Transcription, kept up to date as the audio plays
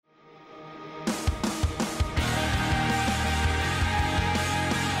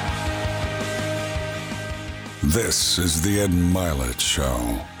This is the Ed Milet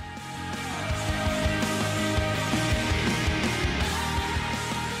Show.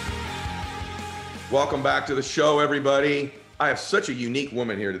 Welcome back to the show, everybody. I have such a unique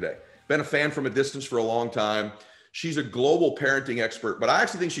woman here today. Been a fan from a distance for a long time. She's a global parenting expert, but I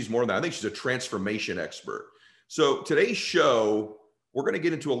actually think she's more than that. I think she's a transformation expert. So today's show, we're going to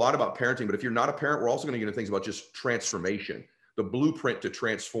get into a lot about parenting, but if you're not a parent, we're also going to get into things about just transformation, the blueprint to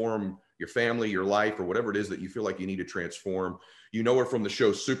transform your family, your life, or whatever it is that you feel like you need to transform. You know her from the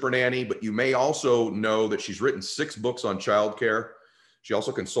show Supernanny, but you may also know that she's written 6 books on childcare. She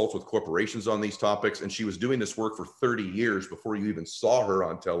also consults with corporations on these topics, and she was doing this work for 30 years before you even saw her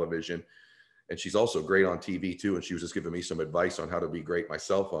on television. And she's also great on TV too, and she was just giving me some advice on how to be great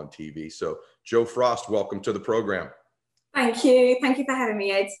myself on TV. So Jo Frost, welcome to the program. Thank you. Thank you for having me,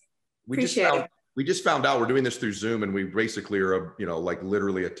 Ed. We just found out we're doing this through Zoom, and we basically are, like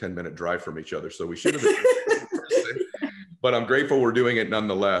literally a 10-minute drive from each other. So we should have been but I'm grateful we're doing it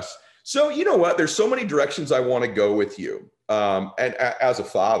nonetheless. So you know what? There's so many directions I want to go with you. And as a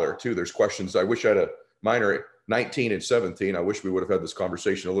father too, there's questions. I wish I had mine are 19 and 17. I wish we would have had this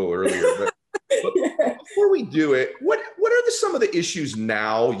conversation a little earlier. But before we do it, what are some of the issues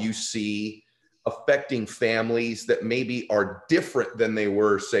now you see affecting families that maybe are different than they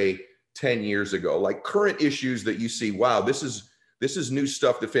were, say, 10 years ago? Like current issues that you see, wow, this is new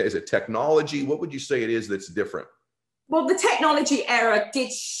stuff. Is it technology? What would you say it is that's different? Well, the technology era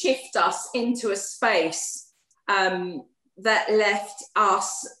did shift us into a space that left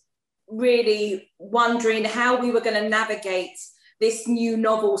us really wondering how we were going to navigate this new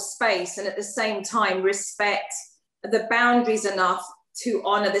novel space and at the same time respect the boundaries enough to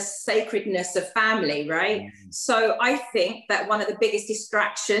honor the sacredness of family, right? So I think that one of the biggest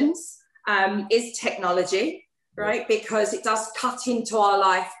distractions is technology, right? Because it does cut into our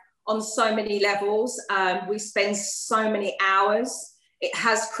life on so many levels. We spend so many hours. It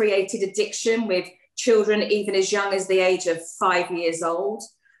has created addiction with children even as young as the age of 5 years old.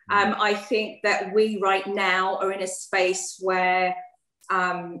 I think that we right now are in a space where,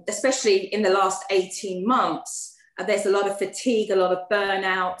 especially in the last 18 months, there's a lot of fatigue, a lot of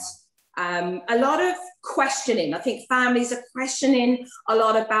burnout, a lot of questioning. I think families are questioning a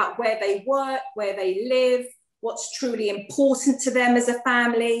lot about where they work, where they live, what's truly important to them as a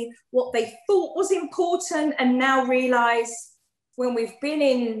family, what they thought was important, and now realize when we've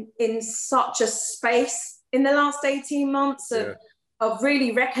been in such a space in the last 18 months of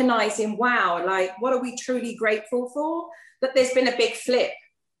really recognizing, wow, like what are we truly grateful for? That there's been a big flip.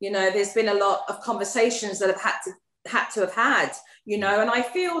 There's been a lot of conversations that have had to have had, and I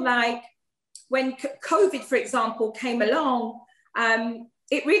feel like when COVID, for example, came along,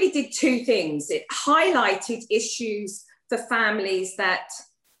 it really did 2 things. It highlighted issues for families that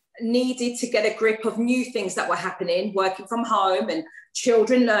needed to get a grip of new things that were happening, working from home and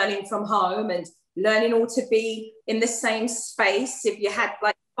children learning from home and learning all to be in the same space if you had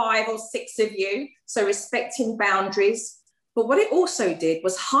like 5 or 6 of you, so respecting boundaries. But what it also did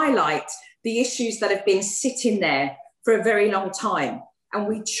was highlight the issues that have been sitting there for a very long time, and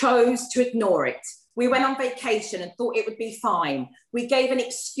we chose to ignore it. We went on vacation and thought it would be fine. We gave an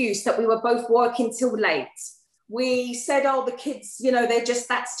excuse that we were both working till late. We said, oh, the kids,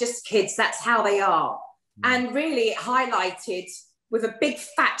 that's just kids. That's how they are. And really it highlighted with a big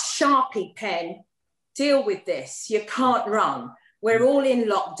fat Sharpie pen, deal with this. You can't run. We're all in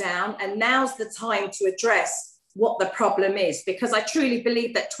lockdown, and now's the time to address what the problem is, because I truly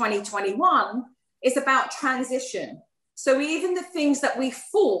believe that 2021 is about transition. So even the things that we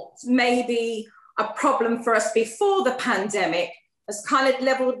thought may be a problem for us before the pandemic has kind of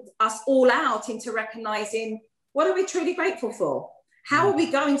leveled us all out into recognizing, what are we truly grateful for? How are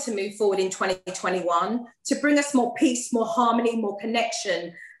we going to move forward in 2021 to bring us more peace, more harmony, more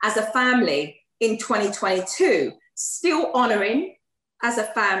connection as a family in 2022? Still honoring as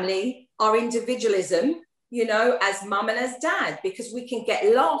a family our individualism, as mum and as dad, because we can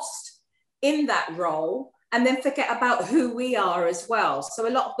get lost in that role and then forget about who we are as well. So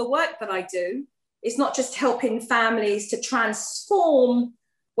a lot of the work that I do is not just helping families to transform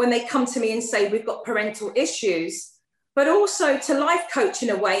when they come to me and say, we've got parental issues, but also to life coach in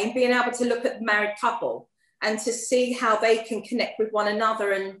a way and being able to look at the married couple and to see how they can connect with one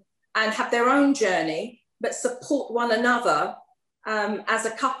another and have their own journey, but support one another as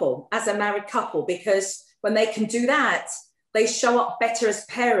a couple, as a married couple, because when they can do that, they show up better as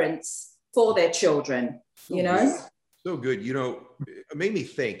parents for their children, So good. It made me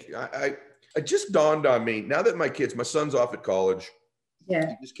think, it just dawned on me now that my son's off at college. Yeah.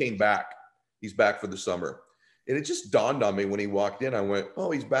 He just came back. He's back for the summer. And it just dawned on me when he walked in, I went, oh,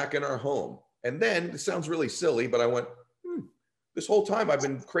 he's back in our home. And then it sounds really silly, but I went, this whole time I've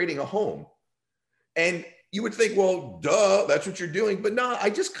been creating a home. And you would think, well, duh, that's what you're doing. But no, I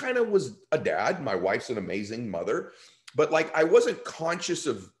just kind of was a dad. My wife's an amazing mother, but like I wasn't conscious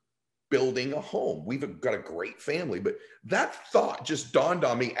of building a home. We've got a great family, but that thought just dawned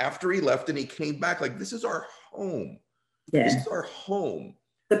on me after he left and he came back like, this is our home. Yeah. This is our home.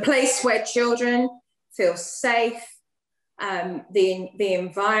 The place where children feel safe. The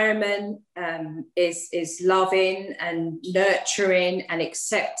environment is loving and nurturing and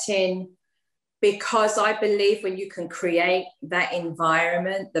accepting, because I believe when you can create that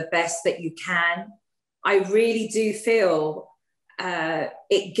environment the best that you can, I really do feel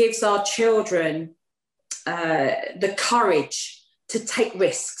it gives our children the courage to take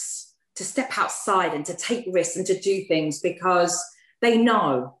risks, to step outside and to take risks and to do things, because they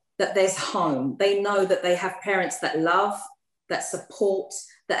know that there's home. They know that they have parents that love, that support,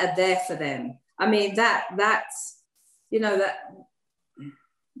 that are there for them. I mean, that's, you know,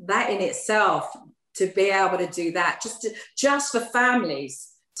 that in itself, to be able to do that, just for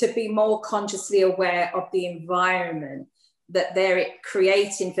families to be more consciously aware of the environment that they're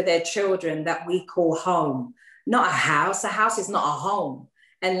creating for their children that we call home. Not a house. A house is not a home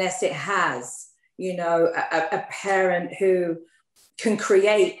unless it has, you know, a parent who can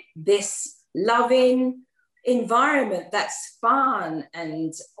create this loving environment that's fun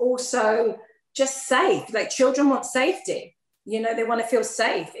and also just safe. Like, children want safety. You know, they want to feel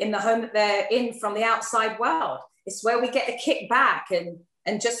safe in the home that they're in from the outside world. It's where we get to kick back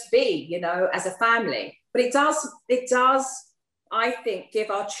and just be, you know, as a family. But it does, I think, give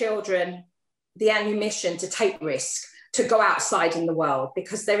our children the ammunition to take risk, to go outside in the world,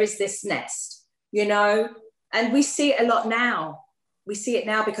 because there is this nest, you know, and we see it a lot now. We see it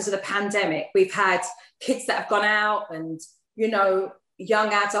now because of the pandemic. We've had kids that have gone out and, you know,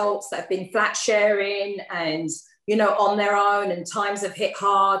 young adults that have been flat sharing and, you know, on their own, and times have hit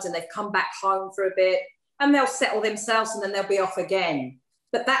hard and they've come back home for a bit and they'll settle themselves and then they'll be off again.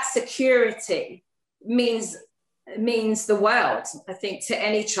 But that security means the world, I think, to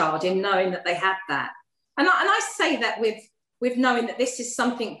any child, in knowing that they have that. And I say that with knowing that this is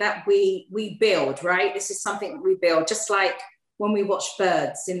something that we build, right? This is something that we build, just like when we watch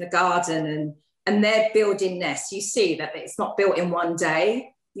birds in the garden and they're building nests. You see that it's not built in one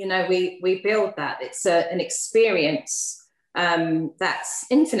day. You know, we build that. It's an experience that's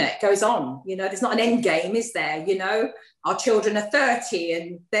infinite, goes on. You know, there's not an end game, is there? You know, our children are 30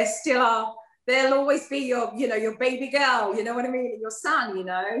 and they're still they'll always be your, you know, your baby girl, you know what I mean? And your son, you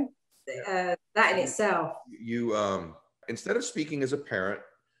know, that in itself. You, instead of speaking as a parent,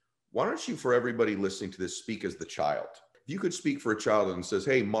 why don't you, for everybody listening to this, speak as the child? If you could speak for a child and says,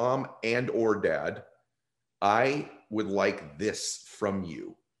 hey, mom and or dad, I would like this from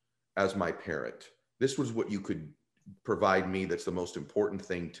you as my parent. This was what you could provide me. That's the most important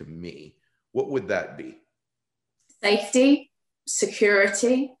thing to me. What would that be? Safety,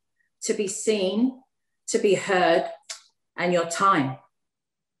 security, to be seen, to be heard, and your time.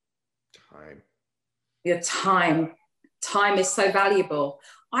 Your time. Time is so valuable.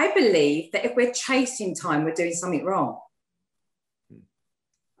 I believe that if we're chasing time, we're doing something wrong.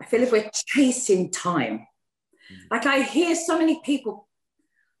 I feel if we're chasing time, like I hear so many people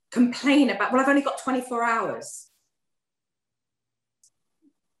complain about, well, I've only got 24 hours.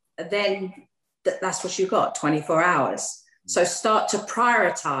 Then that's what you got, 24 hours. So start to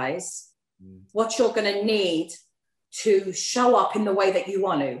prioritize what you're going to need to show up in the way that you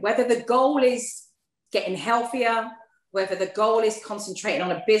want to, whether the goal is getting healthier, whether the goal is concentrating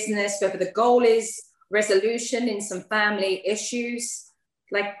on a business, whether the goal is resolution in some family issues.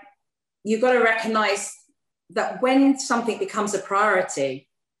 Like, you've got to recognize that when something becomes a priority,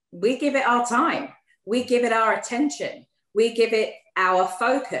 we give it our time, we give it our attention, we give it our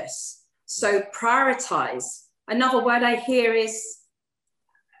focus. So prioritize. Another word I hear is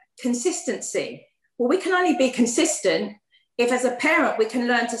consistency. Well, we can only be consistent if, as a parent, we can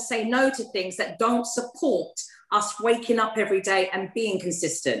learn to say no to things that don't support us waking up every day and being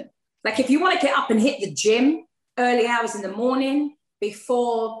consistent. Like, if you want to get up and hit the gym early hours in the morning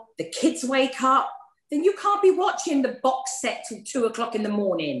before the kids wake up, then you can't be watching the box set till 2 o'clock in the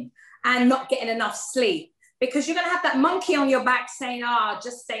morning and not getting enough sleep, because you're going to have that monkey on your back saying,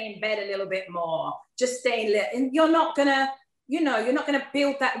 just stay in bed a little bit more, just stay in, and you're not going to, you're not going to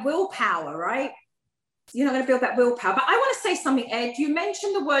build that willpower, right? You're not going to build that willpower. But I want to say something, Ed. You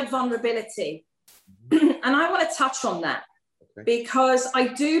mentioned the word vulnerability, and I want to touch on that, because I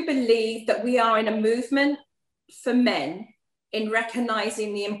do believe that we are in a movement for men in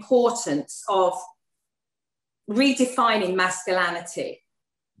recognizing the importance of redefining masculinity.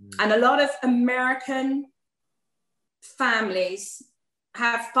 And a lot of American families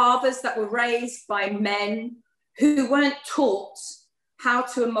have fathers that were raised by men who weren't taught how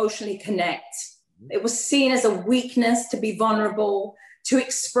to emotionally connect. It was seen as a weakness to be vulnerable, to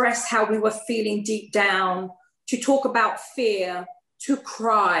express how we were feeling deep down, to talk about fear, to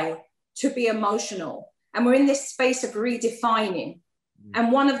cry, to be emotional. And we're in this space of redefining.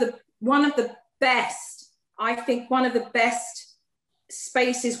 And one of the best, I think one of the best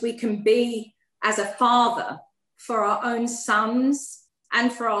spaces we can be as a father for our own sons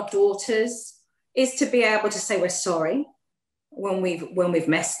and for our daughters is to be able to say we're sorry when we've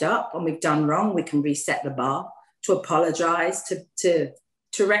messed up, when we've done wrong. We can reset the bar, to apologize, to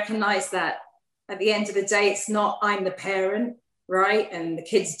recognize that at the end of the day, it's not I'm the parent, right? And the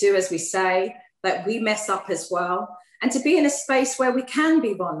kids do as we say, that we mess up as well. And to be in a space where we can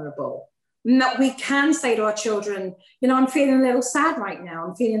be vulnerable, and that we can say to our children, you know, I'm feeling a little sad right now,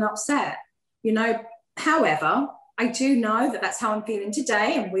 I'm feeling upset, you know. However, I do know that that's how I'm feeling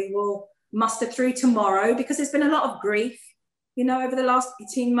today, and we will muster through tomorrow, because there's been a lot of grief, you know, over the last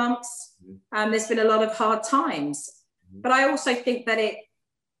 18 months. There's been a lot of hard times. But I also think that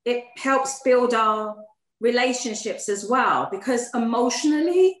it helps build our relationships as well, because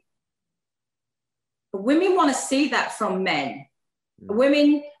emotionally, women want to see that from men.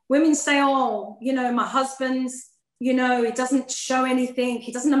 Women say, oh, you know, my husband's, you know, he doesn't show anything.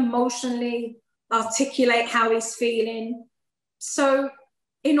 He doesn't emotionally articulate how he's feeling. So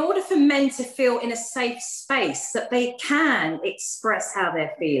in order for men to feel in a safe space that they can express how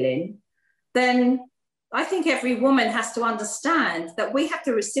they're feeling, then I think every woman has to understand that we have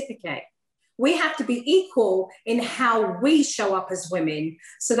to reciprocate. We have to be equal in how we show up as women,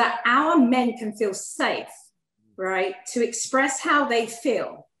 so that our men can feel safe, right? To express how they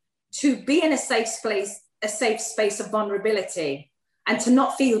feel, to be in a safe space of vulnerability, and to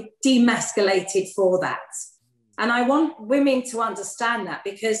not feel demasculated for that. And I want women to understand that,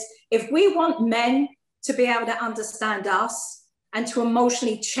 because if we want men to be able to understand us and to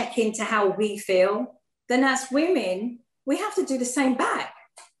emotionally check into how we feel, then as women, we have to do the same back.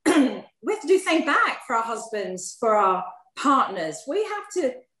 We have to do the same back for our husbands, for our partners. We have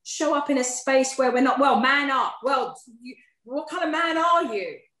to show up in a space where we're not, well, man up. Well, what kind of man are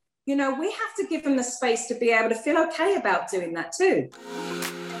you? You know, we have to give them the space to be able to feel okay about doing that too.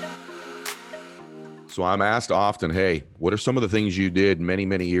 So I'm asked often, hey, what are some of the things you did many,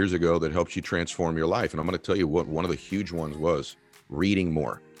 many years ago that helped you transform your life? And I'm going to tell you what one of the huge ones was: reading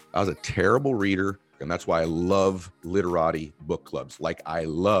more. I was a terrible reader. And that's why I love literati book clubs. Like, I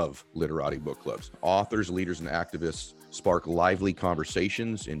love literati book clubs. Authors, leaders, and activists spark lively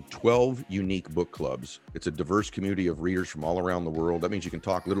conversations in 12 unique book clubs. It's a diverse community of readers from all around the world. That means you can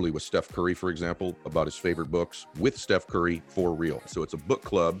talk literally with Steph Curry, for example, about his favorite books with Steph Curry for real. So it's a book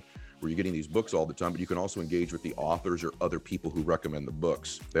club where you're getting these books all the time, but you can also engage with the authors or other people who recommend the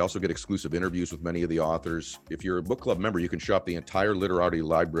books. They also get exclusive interviews with many of the authors. If you're a book club member, you can shop the entire literati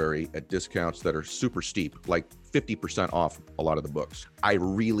library at discounts that are super steep, like 50% off a lot of the books. I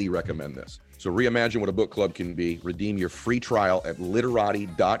really recommend this. So reimagine what a book club can be. Redeem your free trial at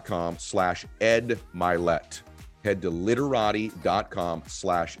literati.com/edmylett. Head to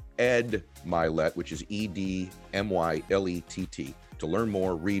literati.com/edmylett, which is EDMYLETT, to learn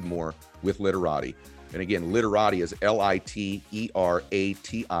more, read more with Literati. And again, Literati is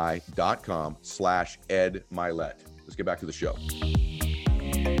LITERATI.com/edmylett. Let's get back to the show.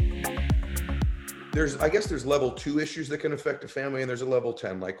 I guess there's level 2 issues that can affect a family, and there's a level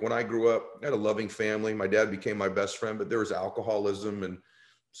 10. Like when I grew up, I had a loving family. My dad became my best friend, but there was alcoholism and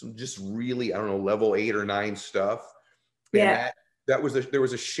some just really, I don't know, level 8 or 9 stuff. Yeah. And there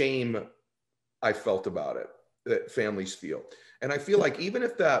was a shame I felt about it that families feel. And I feel like even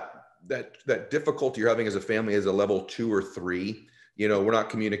if that difficulty you're having as a family is a level 2 or 3, you know, we're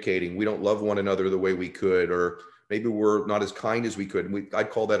not communicating, we don't love one another the way we could, or maybe we're not as kind as we could. And I'd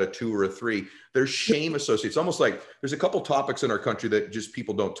call that a 2 or a 3. There's shame associated. It's almost like there's a couple topics in our country that just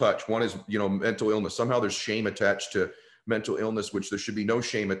people don't touch. One is, you know, mental illness. Somehow there's shame attached to mental illness, which there should be no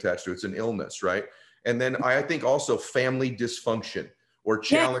shame attached to. It's an illness, right? And then I think also family dysfunction or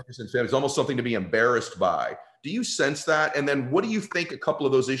challenges in family. It's almost something to be embarrassed by. Do you sense that? And then what do you think a couple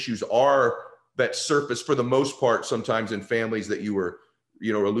of those issues are that surface for the most part sometimes in families that you were,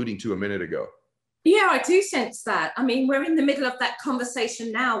 you know, alluding to a minute ago? Yeah, I do sense that. I mean, we're in the middle of that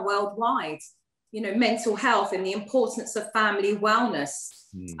conversation now worldwide, you know, mental health and the importance of family wellness,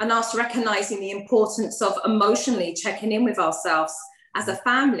 and us recognizing the importance of emotionally checking in with ourselves as a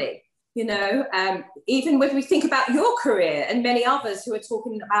family. You know, even when we think about your career and many others who are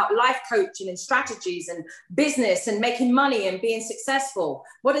talking about life coaching and strategies and business and making money and being successful,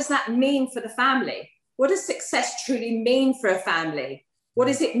 what does that mean for the family? What does success truly mean for a family? What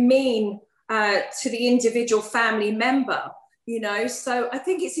does it mean to the individual family member? You know, so I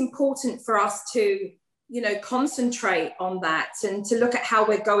think it's important for us to, you know, concentrate on that and to look at how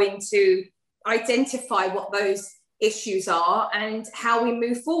we're going to identify what those issues are and how we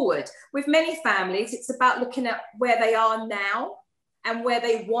move forward. With many families, it's about looking at where they are now and where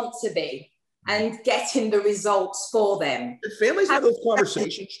they want to be and getting the results for them. Should families have those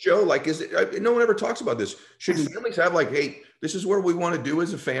conversations, Joe? Like, is it, no one ever talks about this. Should families have like, hey, this is what we want to do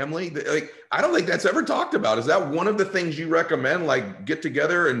as a family? Like, I don't think that's ever talked about. Is that one of the things you recommend? Like, get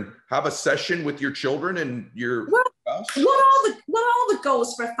together and have a session with your children and your spouse? What are the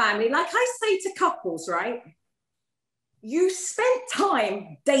goals for a family? Like I say to couples, right? You spent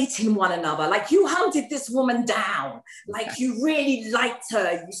time dating one another. Like you hunted this woman down. Like you really liked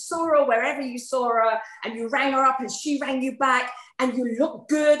her. You saw her wherever you saw her and you rang her up and she rang you back and you looked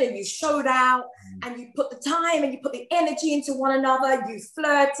good and you showed out and you put the time and you put the energy into one another. You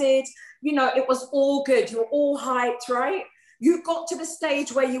flirted. You know, it was all good. You were all hyped, right? You got to the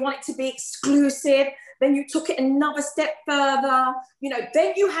stage where you want it to be exclusive. Then you took it another step further. You know,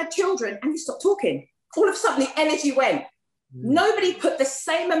 then you had children and you stopped talking. All of a sudden the energy went. Nobody put the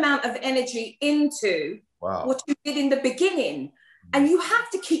same amount of energy into what you did in the beginning. And you have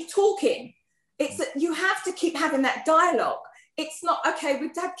to keep talking. You have to keep having that dialogue. It's not, okay,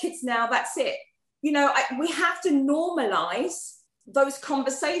 we've had kids now, that's it. You know, we have to normalize those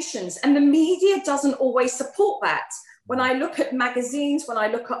conversations. And the media doesn't always support that. When I look at magazines, when I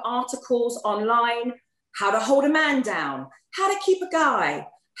look at articles online, how to hold a man down, how to keep a guy,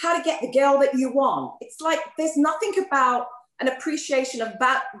 how to get the girl that you want. It's like there's nothing about an appreciation of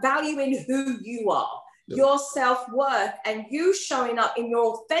valuing who you are, your self-worth, and you showing up in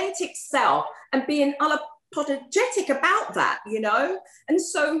your authentic self and being unapologetic about that, you know? And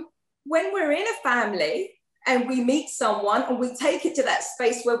so when we're in a family and we meet someone and we take it to that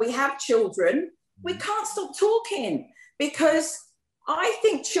space where we have children, we can't stop talking, because I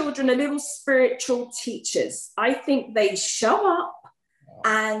think children are little spiritual teachers. I think they show up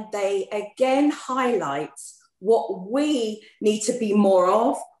and they again highlight what we need to be more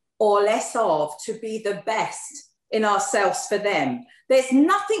of or less of to be the best in ourselves for them. There's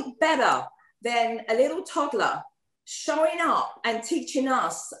nothing better than a little toddler showing up and teaching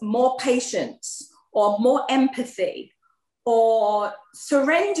us more patience or more empathy or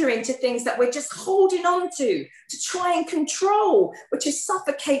surrendering to things that we're just holding on to try and control, which is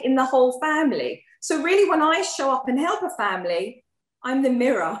suffocating the whole family. So really, when I show up and help a family, I'm the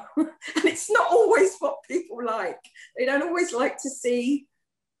mirror. And it's not always what people like. They don't always like to see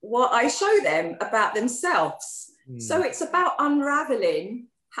what I show them about themselves. So it's about unraveling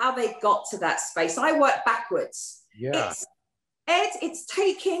how they got to that space. I work backwards. Yeah. It's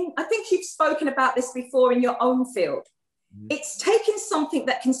taking, I think you've spoken about this before in your own field. It's taking something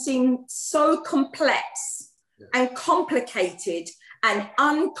that can seem so complex and complicated and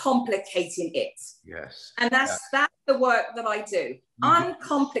uncomplicating it. Yes. And that's the work that I do.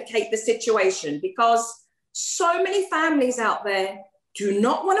 Uncomplicate the situation, because so many families out there do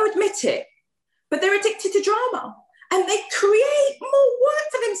not want to admit it, but they're addicted to drama and they create more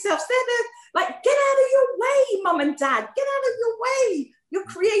work for themselves. They're like, get out of your way, mum and dad, get out of your way. You're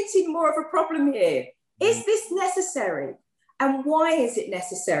creating more of a problem here. Is this necessary? And why is it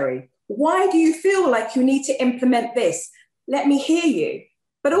necessary? Why do you feel like you need to implement this? Let me hear you.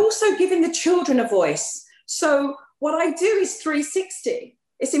 But also giving the children a voice. So what I do is 360.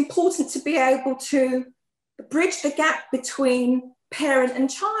 It's important to be able to bridge the gap between parent and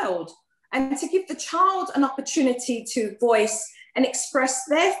child, and to give the child an opportunity to voice and express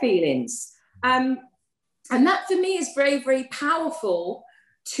their feelings. And that for me is very, very powerful,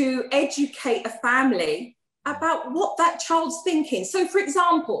 to educate a family about what that child's thinking. So for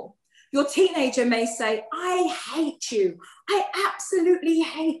example, your teenager may say, I hate you. I absolutely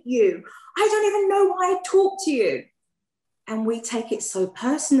hate you. I don't even know why I talk to you. And we take it so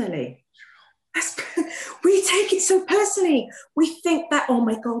personally. We take it so personally. We think that, oh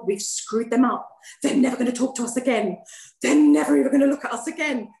my God, we've screwed them up. They're never going to talk to us again. They're never even going to look at us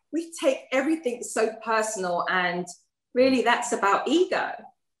again. We take everything so personal, and really that's about ego.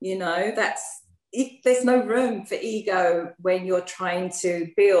 You know, there's no room for ego when you're trying to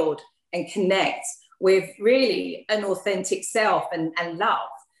build and connect with really an authentic self and love.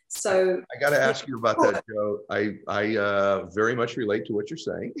 So I got to ask you about that, Joe. I very much relate to what you're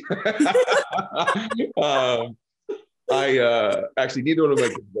saying. Actually, neither one of my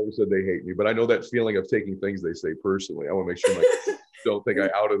kids ever said they hate me, but I know that feeling of taking things they say personally. I want to make sure my kids don't think I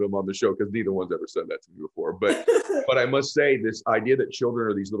outed them on the show, because neither one's ever said that to me before. But I must say, this idea that children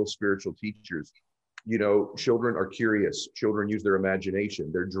are these little spiritual teachers, you know, children are curious. Children use their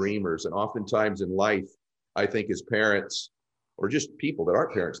imagination. They're dreamers. And oftentimes in life, I think as parents, or just people that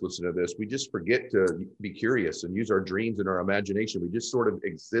aren't parents listen to this, we just forget to be curious and use our dreams and our imagination. We just sort of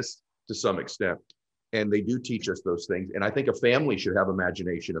exist to some extent. And they do teach us those things. And I think a family should have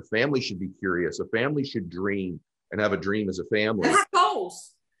imagination. A family should be curious. A family should dream and have a dream as a family. And have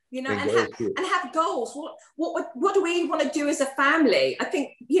goals, you know, and have goals. What do we want to do as a family? I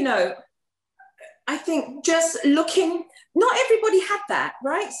think, you know, I think just looking, not everybody had that,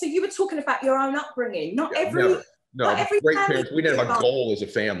 right? So you were talking about your own upbringing. Not every great parents. We didn't have a goal as a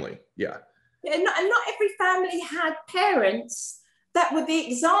family. Yeah. And not every family had parents that were the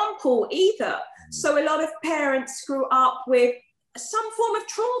example either. So a lot of parents grew up with some form of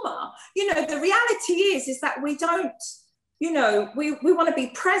trauma. You know, the reality is that we don't, you know, we want to be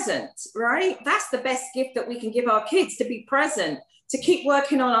present, right? That's the best gift that we can give our kids, to be present, to keep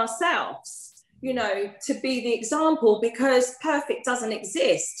working on ourselves, you know, to be the example, because perfect doesn't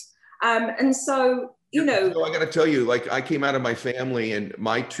exist. And so, you know. So I got to tell you, like, I came out of my family, and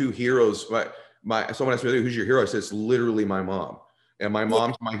my two heroes, someone asked me, who's your hero? I said, it's literally my mom. And my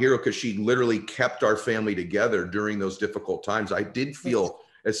mom's my hero because she literally kept our family together during those difficult times. I did feel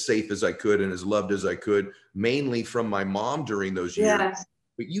as safe as I could and as loved as I could, mainly from my mom during those years. Yeah.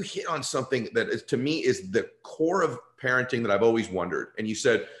 But you hit on something that is, to me, is the core of parenting that I've always wondered. And you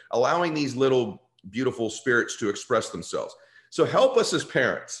said, allowing these little beautiful spirits to express themselves. So help us as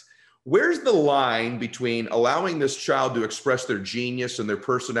parents. Where's the line between allowing this child to express their genius and their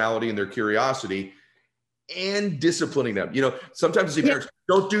personality and their curiosity, and disciplining them? You know, sometimes as parents,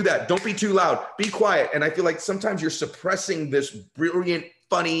 don't do that. Don't be too loud. Be quiet. And I feel like sometimes you're suppressing this brilliant,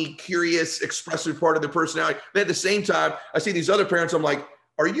 funny, curious, expressive part of their personality. But at the same time, I see these other parents, I'm like,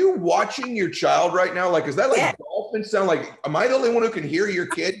 are you watching your child right now? Like, is that like dolphin sound? Like, am I the only one who can hear your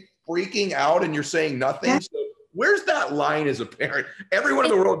kid freaking out and you're saying nothing? So where's that line as a parent? Everyone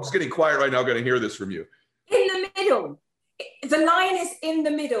in the world is getting quiet right now, going to hear this from you. In the middle. The line is in the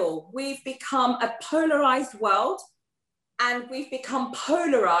middle. We've become a polarized world, and we've become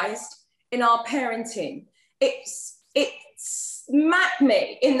polarized in our parenting. It smacked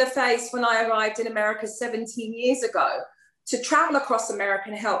me in the face when I arrived in America 17 years ago to travel across America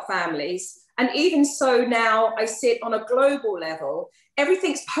and help families. And even so now I sit on a global level,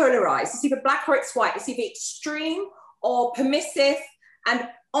 everything's polarized. It's either black or it's white. It's either extreme or permissive and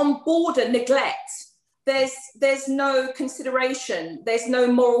on border neglect. There's no consideration. There's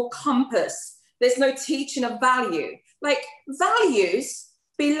no moral compass. There's no teaching of value. Like, values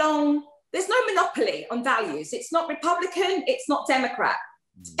belong, there's no monopoly on values. It's not Republican, it's not Democrat.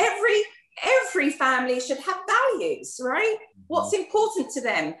 Every family should have values, right? What's important to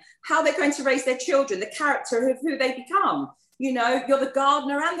them, how they're going to raise their children, the character of who they become. You know, you're the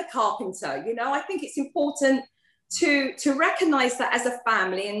gardener and the carpenter. You know, I think it's important to recognize that as a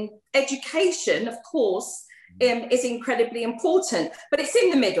family, and education, of course, is incredibly important, but it's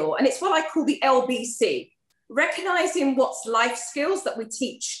in the middle, and it's what I call the LBC, recognizing what's life skills that we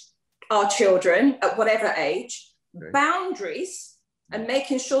teach our children at whatever age, boundaries, and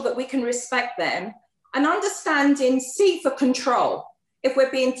making sure that we can respect them, and understanding C for control, if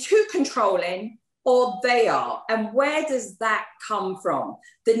we're being too controlling or they are, and where does that come from?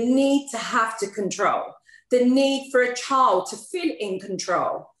 The need to have to control, the need for a child to feel in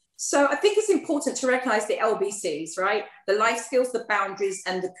control. So I think it's important to recognize the LBCs, right? The life skills, the boundaries,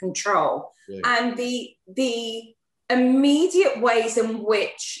 and the control. And the immediate ways in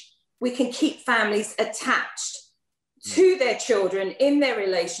which we can keep families attached to their children in their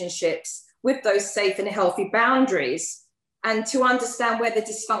relationships with those safe and healthy boundaries, and to understand where the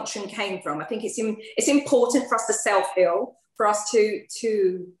dysfunction came from. I think it's important for us to self-heal, for us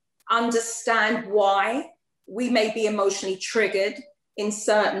to understand why we may be emotionally triggered in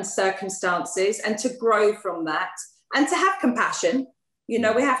certain circumstances, and to grow from that, and to have compassion. You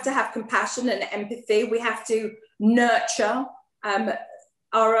know, we have to have compassion and empathy. We have to nurture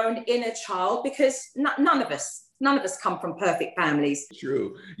our own inner child, because none of us come from perfect families.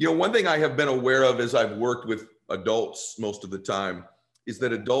 True. You know, one thing I have been aware of as I've worked with adults most of the time is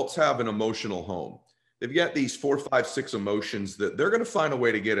that adults have an emotional home. They've got these 4, 5, 6 emotions that they're going to find a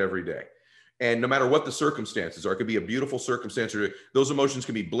way to get every day. And no matter what the circumstances are, it could be a beautiful circumstance, or those emotions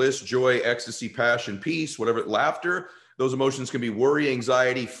can be bliss, joy, ecstasy, passion, peace, whatever, laughter. Those emotions can be worry,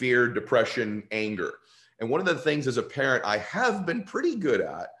 anxiety, fear, depression, anger. And one of the things as a parent I have been pretty good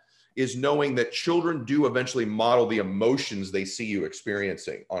at is knowing that children do eventually model the emotions they see you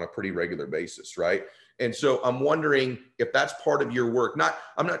experiencing on a pretty regular basis, right? And so I'm wondering if that's part of your work.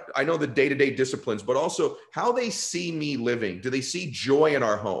 I know the day-to-day disciplines, but also how they see me living. Do they see joy in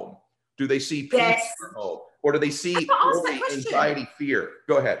our home? Do they see peace Yes. in our home? Or do they see anxiety, fear?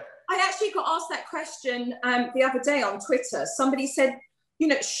 Go ahead. I actually got asked that question the other day on Twitter. Somebody said,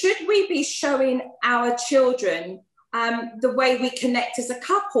 should we be showing our children the way we connect as a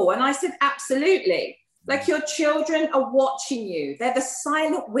couple? And I said, absolutely. Like, your children are watching you. They're the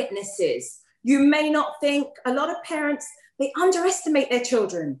silent witnesses. You may not think, a lot of parents, they underestimate their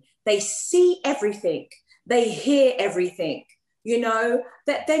children. They see everything. They hear everything,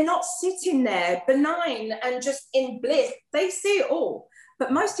 that they're not sitting there benign and just in bliss. They see it all.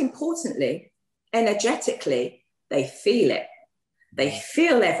 But most importantly, energetically, they feel it. They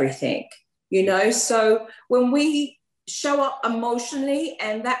feel everything, So when we show up emotionally,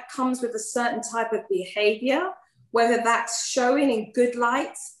 and that comes with a certain type of behavior, whether that's showing in good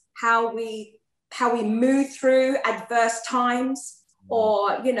lights, how we move through adverse times,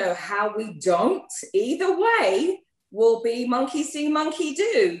 or, how we don't, either way will be monkey see, monkey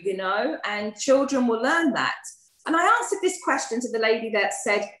do, and children will learn that. And I answered this question to the lady that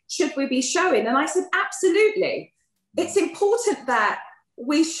said, should we be showing? And I said, absolutely. It's important that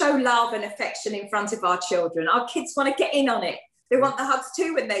we show love and affection in front of our children. Our kids want to get in on it. They want the hugs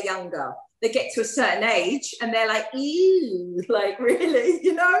too when they're younger. They get to a certain age and they're like, ew, like, really,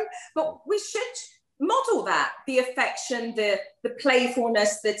 But we should model that, the affection, the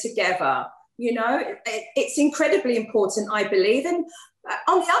playfulness, the together, It's incredibly important, I believe. And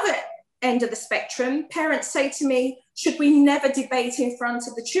on the other end of the spectrum, parents say to me, should we never debate in front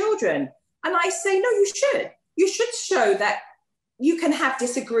of the children? And I say, no, you should. You should show that you can have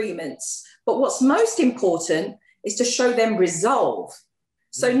disagreements, but what's most important is to show them resolve.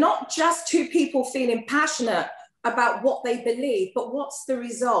 So not just two people feeling passionate about what they believe, but what's the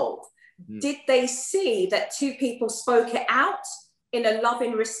resolve? Did they see that two people spoke it out in a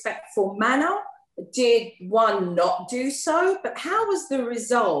loving, respectful manner? Did one not do so? But how was the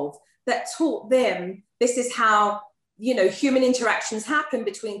resolve that taught them this is how, human interactions happen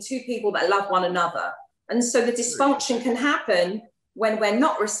between two people that love one another? And so the dysfunction can happen when we're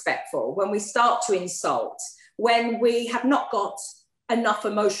not respectful, when we start to insult, when we have not got enough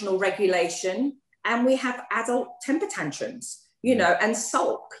emotional regulation, and we have adult temper tantrums, and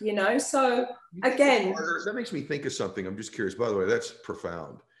sulk, So again, that makes me think of something. I'm just curious, by the way, that's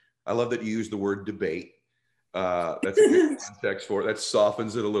profound. I love that you use the word debate. That's a good context for it. That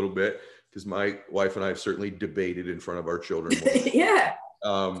softens it a little bit, because my wife and I have certainly debated in front of our children. Yeah.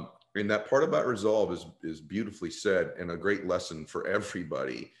 And that part about resolve is beautifully said, and a great lesson for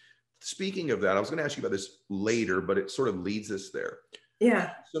everybody. Speaking of that, I was going to ask you about this later, but it sort of leads us there.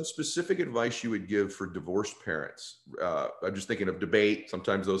 Yeah. Some specific advice you would give for divorced parents. I'm just thinking of debate.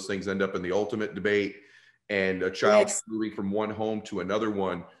 Sometimes those things end up in the ultimate debate, and a child moving from one home to another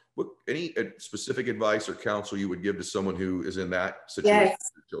one. Any specific advice or counsel you would give to someone who is in that situation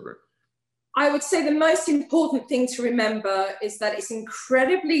with children? I would say the most important thing to remember is that it's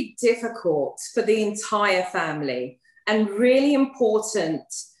incredibly difficult for the entire family, and really important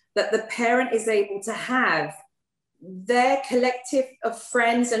that the parent is able to have their collective of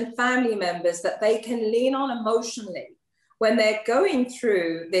friends and family members that they can lean on emotionally when they're going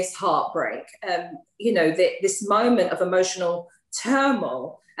through this heartbreak, this moment of emotional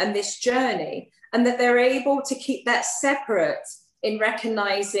turmoil and this journey, and that they're able to keep that separate in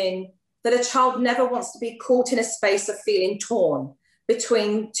recognizing that a child never wants to be caught in a space of feeling torn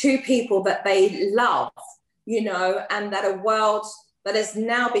between two people that they love, and that a world that has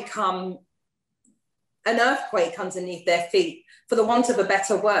now become an earthquake underneath their feet, for the want of a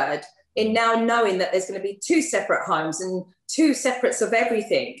better word, in now knowing that there's going to be two separate homes and two separates of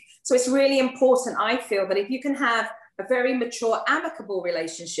everything. So it's really important, I feel, that if you can have a very mature, amicable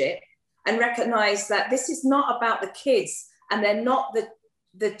relationship and recognize that this is not about the kids and they're not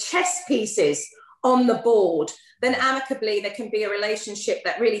the chess pieces on the board, then amicably there can be a relationship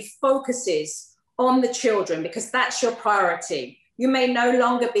that really focuses on the children, because that's your priority. You may no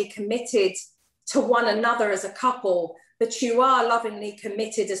longer be committed to one another as a couple, but you are lovingly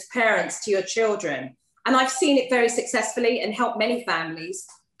committed as parents to your children. And I've seen it very successfully and helped many families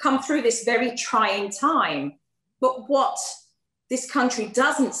come through this very trying time. But what this country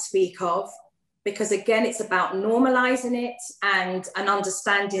doesn't speak of, because again, it's about normalizing it and an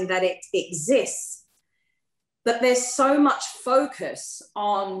understanding that it exists, that there's so much focus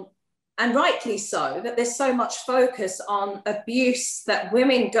on, and rightly so, that there's so much focus on abuse that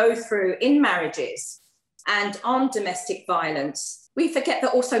women go through in marriages and on domestic violence, we forget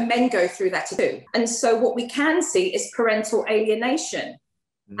that also men go through that too. And so what we can see is parental alienation.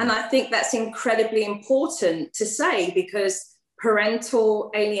 And I think that's incredibly important to say, because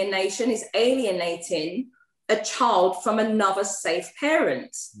parental alienation is alienating a child from another safe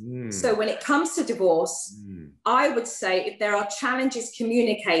parent. So when it comes to divorce, I would say if there are challenges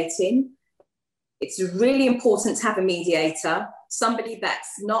communicating, it's really important to have a mediator, somebody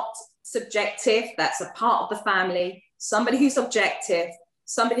that's not subjective, that's a part of the family, somebody who's objective,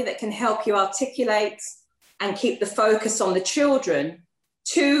 somebody that can help you articulate and keep the focus on the children,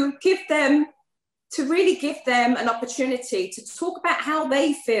 to really give them an opportunity to talk about how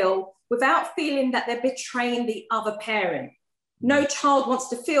they feel without feeling that they're betraying the other parent. No child wants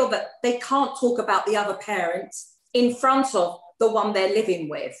to feel that they can't talk about the other parent in front of the one they're living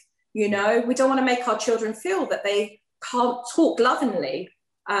with. You know, we don't want to make our children feel that they can't talk lovingly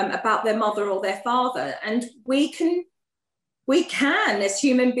about their mother or their father. And we can, as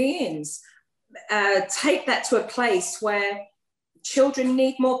human beings, take that to a place where children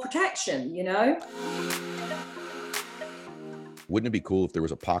need more protection, you know? Wouldn't it be cool if there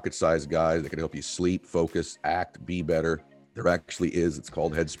was a pocket-sized guide that could help you sleep, focus, act, be better? There actually is. It's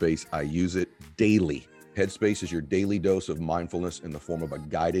called Headspace. I use it daily. Headspace is your daily dose of mindfulness in the form of a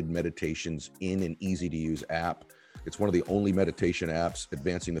guided meditations in an easy-to-use app. It's one of the only meditation apps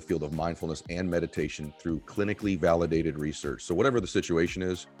advancing the field of mindfulness and meditation through clinically validated research. So whatever the situation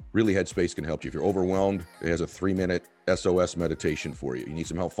is, really Headspace can help you. If you're overwhelmed, it has a 3-minute SOS meditation for you. You need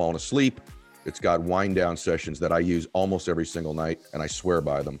some help falling asleep, it's got wind down sessions that I use almost every single night, and I swear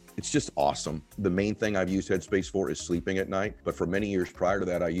by them. It's just awesome. The main thing I've used Headspace for is sleeping at night, but for many years prior to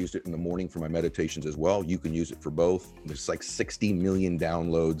that, I used it in the morning for my meditations as well. You can use it for both. There's like 60 million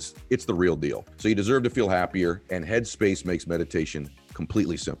downloads. It's the real deal. So you deserve to feel happier, and Headspace makes meditation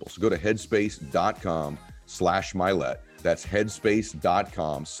completely simple. So go to headspace.com/Milet. That's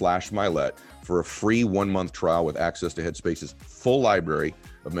headspace.com/Milet for a free 1-month trial with access to Headspace's full library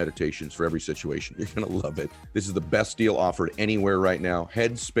of meditations for every situation. You're going to love it. This is the best deal offered anywhere right now.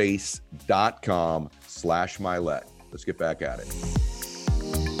 Headspace.com/Milet. Let's get back at it.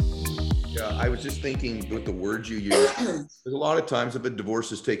 Yeah, I was just thinking with the words you use, there's a lot of times if a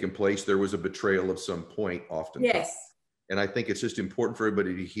divorce has taken place, there was a betrayal of some point often. Yes. And I think it's just important for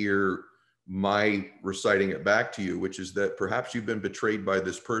everybody to hear my reciting it back to you, which is that perhaps you've been betrayed by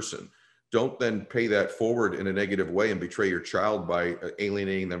this person. Don't then pay that forward in a negative way and betray your child by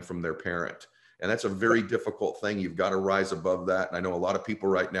alienating them from their parent. And that's a very difficult thing. You've got to rise above that. And I know a lot of people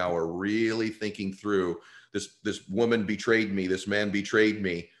right now are really thinking through this woman betrayed me, this man betrayed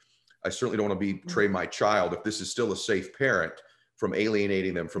me. I certainly don't want to betray my child if this is still a safe parent, from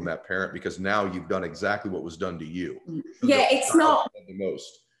alienating them from that parent, because now you've done exactly what was done to you. Yeah, it's not the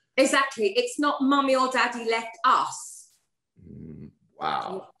most. Exactly. It's not mommy or daddy left us.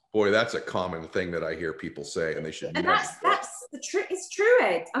 Wow. Boy, that's a common thing that I hear people say, and they should. And that's the truth. It's true,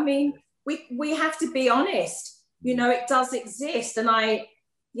 Ed. I mean, we have to be honest. You know, it does exist, and I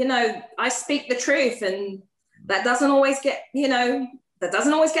speak the truth, and that doesn't always get, the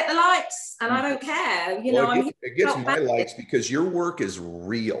likes, and I don't care. It gets my likes because your work is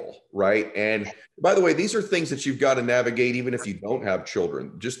real, right? And by the way, these are things that you've got to navigate even if you don't have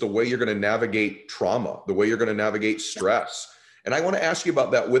children. Just the way you're going to navigate trauma, the way you're going to navigate stress. And I want to ask you about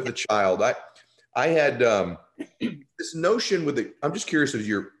that with the child. I had this notion I'm just curious of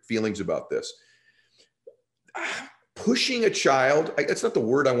your feelings about this. Pushing a child, that's not the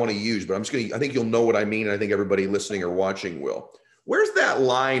word I want to use, but I think you'll know what I mean. And I think everybody listening or watching will. Where's that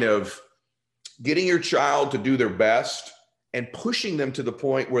line of getting your child to do their best and pushing them to the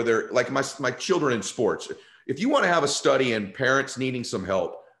point where they're like my children in sports? If you want to have a study in parents needing some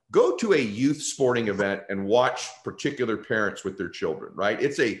help, go to a youth sporting event and watch particular parents with their children, right?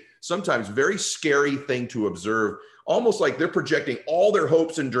 It's a sometimes very scary thing to observe, almost like they're projecting all their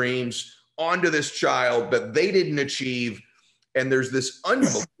hopes and dreams onto this child that they didn't achieve. And there's this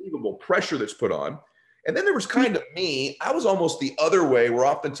unbelievable pressure that's put on. And then there was kind of me. I was almost the other way, where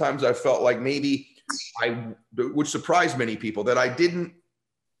oftentimes I felt like maybe which surprised many people, that I didn't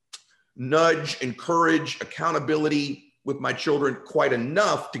nudge, encourage accountability with my children quite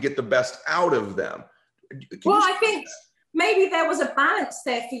enough to get the best out of them. I think maybe there was a balance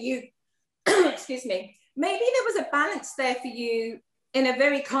there for you. Excuse me. Maybe there was a balance there for you in a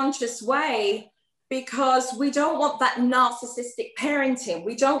very conscious way, because we don't want that narcissistic parenting.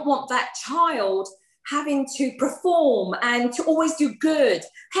 We don't want that child having to perform and to always do good.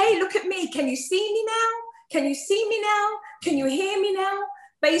 Hey, look at me. Can you see me now? Can you see me now? Can you hear me now?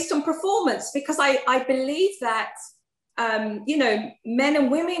 Based on performance, because I believe that men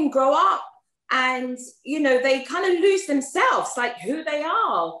and women grow up And, you know, they kind of lose themselves, like who they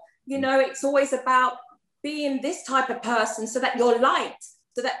are. You know, it's always about being this type of person so that you're liked,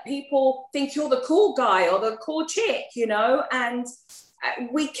 so that people think you're the cool guy or the cool chick, you know. And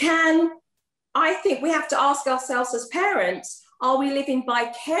I think we have to ask ourselves as parents, are we living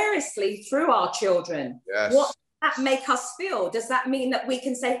vicariously through our children? Yes. What does that make us feel? Does that mean that we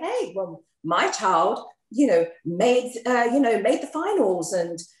can say, hey, well, my child, you know, made the finals,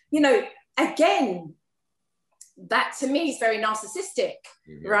 and, you know, again, that to me is very narcissistic,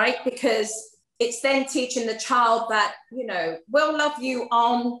 right? Because it's then teaching the child that, you know, we'll love you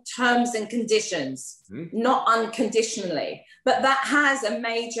on terms and conditions, not unconditionally. But that has a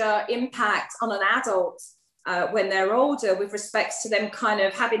major impact on an adult when they're older, with respects to them kind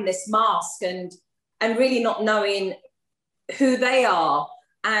of having this mask and really not knowing who they are,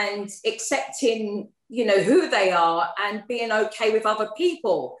 and accepting, you know, who they are, and being okay with other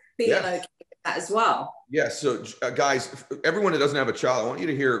people being okay with that as well. Yeah. So guys, everyone that doesn't have a child, I want you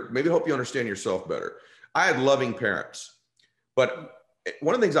to hear, maybe help you understand yourself better. I had loving parents, but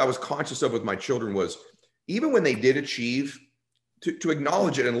one of the things I was conscious of with my children was, even when they did achieve, to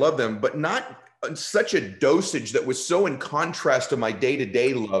acknowledge it and love them, but not in such a dosage that was so in contrast to my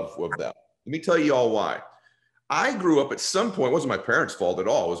day-to-day love of them. Let me tell you all why. I grew up at some point, it wasn't my parents' fault at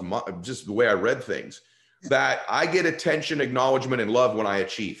all. It was just the way I read things, that I get attention, acknowledgement, and love when I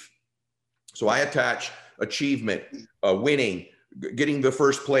achieve. So I attach achievement, winning, getting the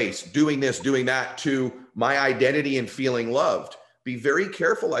first place, doing this, doing that to my identity and feeling loved. Be very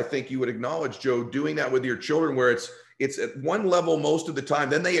careful. I think you would acknowledge, Joe, doing that with your children, where it's at one level most of the time,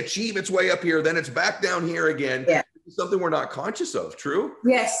 then they achieve its way up here, then it's back down here again. Yeah. It's something we're not conscious of. True?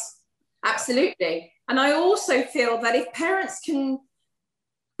 Yes, absolutely. And I also feel that if parents can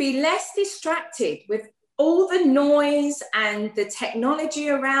be less distracted with all the noise and the technology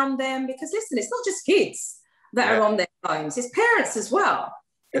around them, because listen, it's not just kids that are on their phones, it's parents as well.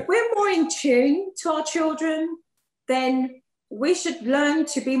 If we're more in tune to our children, then we should learn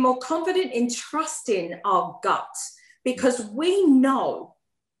to be more confident in trusting our gut, because we know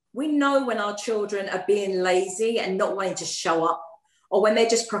when our children are being lazy and not wanting to show up, or when they're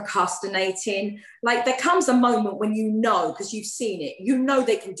just procrastinating. Like, there comes a moment when you know, because you've seen it, you know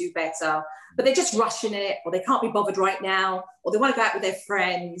they can do better, but they're just rushing it, or they can't be bothered right now, or they want to go out with their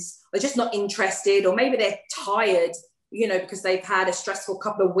friends, or they're just not interested, or maybe they're tired, you know, because they've had a stressful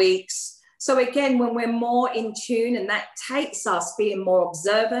couple of weeks. So again, when we're more in tune, and that takes us being more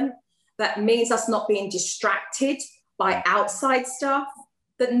observant, that means us not being distracted by outside stuff,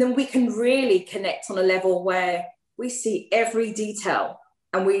 then we can really connect on a level where we see every detail,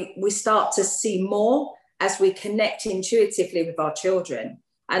 and we start to see more as we connect intuitively with our children.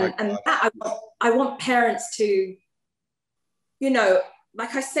 And that I want parents to, you know,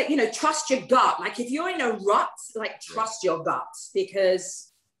 like I said, you know, trust your gut. Like, if you're in a rut, like, trust your gut,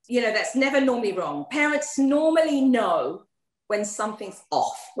 because, you know, that's never normally wrong. Parents normally know when something's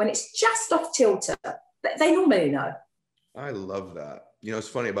off, when it's just off kilter. They normally know. I love that. You know, it's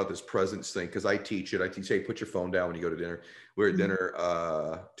funny about this presence thing, because I teach it. I teach, hey, put your phone down when you go to dinner. We were at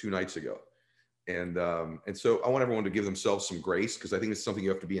dinner 2 nights ago. And so I want everyone to give themselves some grace, because I think it's something you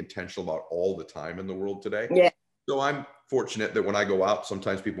have to be intentional about all the time in the world today. Yeah. So I'm fortunate that when I go out,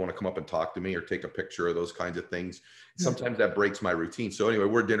 sometimes people want to come up and talk to me or take a picture of those kinds of things. Sometimes that breaks my routine. So anyway,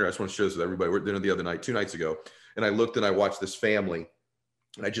 we're at dinner. I just want to share this with everybody. We're at dinner the other night, 2 nights ago. And I looked and I watched this family,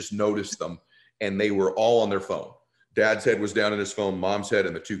 and I just noticed them, and they were all on their phone. Dad's head was down in his phone, mom's head,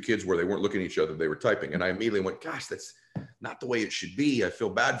 and the 2 kids they weren't looking at each other. They were typing. And I immediately went, gosh, that's not the way it should be. I feel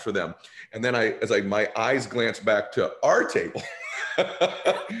bad for them. And then my eyes glanced back to our table.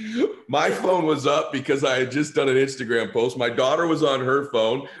 My phone was up because I had just done an Instagram post. My daughter was on her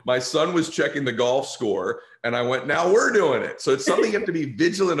phone. My son was checking the golf score. And I went, now we're doing it. So it's something you have to be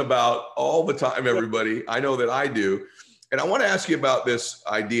vigilant about all the time, everybody. I know that I do. And I want to ask you about this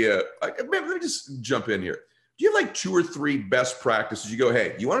idea. Let me just jump in here. Do you have like 2 or 3 best practices? You go,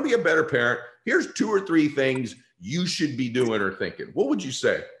 hey, you want to be a better parent? Here's 2 or 3 things you should be doing or thinking. What would you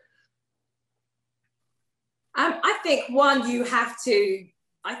say? I think one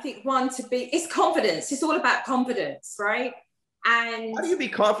to be, it's confidence. It's all about confidence, right? And how do you be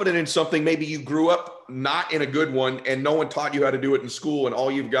confident in something maybe you grew up not in a good one, and no one taught you how to do it in school, and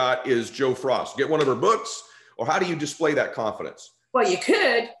all you've got is Joe Frost? Get one of her books, or how do you display that confidence? Well, you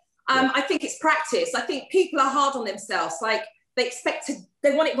could. I think it's practice. I think people are hard on themselves. Like, they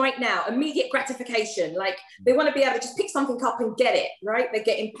want it right now, immediate gratification. Like, they want to be able to just pick something up and get it, right? They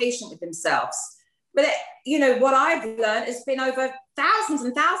get impatient with themselves. But, you know, what I've learned has been over thousands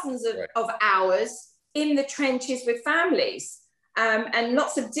and thousands of hours in the trenches with families. and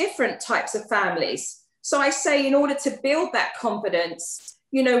lots of different types of families. So I say, in order to build that confidence,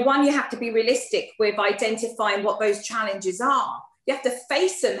 you know, one, you have to be realistic with identifying what those challenges are. You have to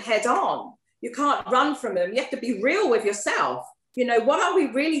face them head on. You can't run from them. You have to be real with yourself. You know, what are we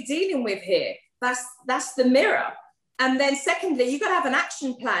really dealing with here? That's the mirror. And then secondly, you've got to have an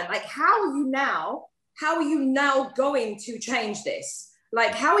action plan. Like, how are you now going to change this?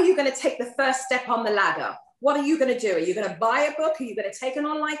 Like, how are you going to take the first step on the ladder? What are you going to do? Are you going to buy a book? Are you going to take an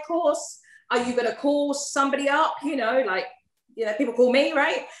online course? Are you going to call somebody up? You know, like, you know, people call me,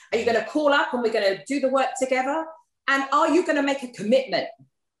 right? Are you going to call up and we're going to do the work together? And are you going to make a commitment?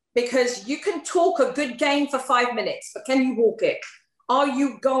 Because you can talk a good game for 5 minutes, but can you walk it? Are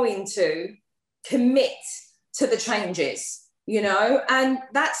you going to commit to the changes, you know? And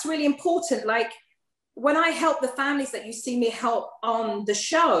that's really important. Like, when I help the families that you see me help on the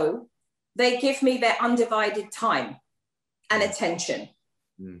show, they give me their undivided time and attention.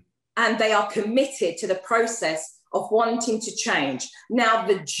 And they are committed to the process of wanting to change. Now,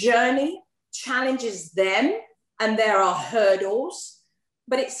 the journey challenges them and there are hurdles,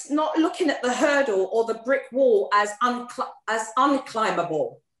 but it's not looking at the hurdle or the brick wall as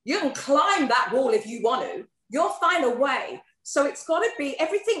unclimbable. You can climb that wall if you want to. You'll find a way. So it's got to be,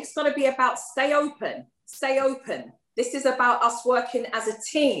 everything's got to be about stay open, stay open. This is about us working as a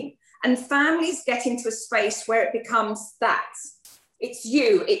team. And families get into a space where it becomes that. It's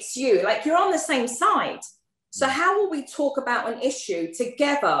you, like you're on the same side. So how will we talk about an issue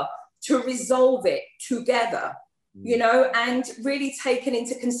together to resolve it together, you know, and really taking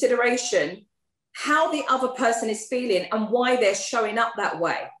into consideration how the other person is feeling and why they're showing up that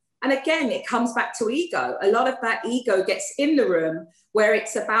way. And again, it comes back to ego. A lot of that ego gets in the room where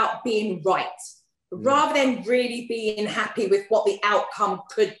it's about being right, rather than really being happy with what the outcome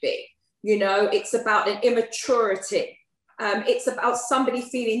could be. You know, it's about an immaturity. It's about somebody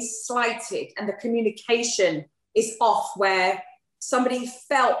feeling slighted and the communication is off, where somebody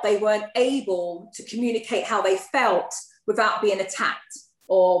felt they weren't able to communicate how they felt without being attacked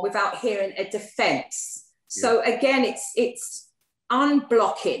or without hearing a defense. So again, it's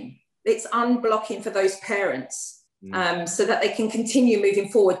unblocking. It's unblocking for those parents so that they can continue moving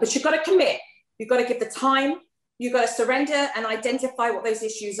forward. But you've got to commit. You've got to give the time. You've got to surrender and identify what those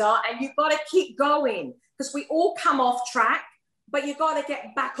issues are. And you've got to keep going, because we all come off track, but you've got to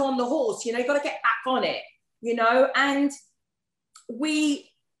get back on the horse. You know, you've got to get back on it, you know. And we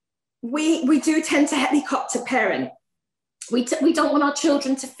do tend to helicopter parent. We don't want our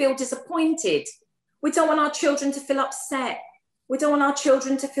children to feel disappointed. We don't want our children to feel upset. We don't want our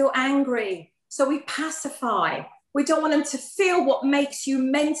children to feel angry. So we pacify. We don't want them to feel what makes you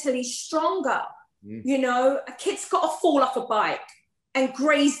mentally stronger. You know, a kid's got to fall off a bike and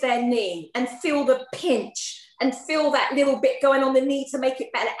graze their knee and feel the pinch and feel that little bit going on the knee to make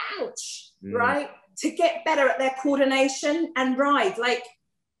it better. Ouch, right? To get better at their coordination and ride. Like,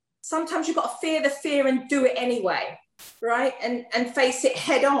 sometimes you've got to fear the fear and do it anyway, right? And face it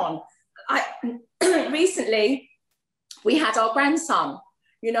head on. Recently, we had our grandson,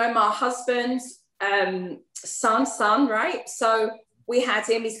 you know, my husband's son, right? So we had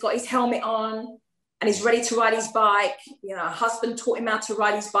him, he's got his helmet on and he's ready to ride his bike. You know, our husband taught him how to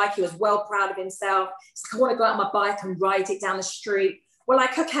ride his bike. He was well proud of himself. He's like, I want to go out on my bike and ride it down the street. We're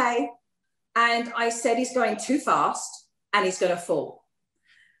like, okay. And I said, he's going too fast and he's going to fall.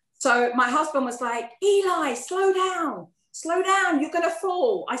 So my husband was like, Eli, slow down, you're going to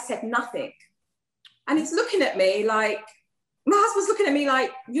fall. I said nothing. And he's looking at me like, my husband's looking at me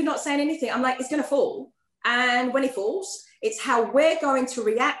like, you're not saying anything. I'm like, he's going to fall. And when he falls, it's how we're going to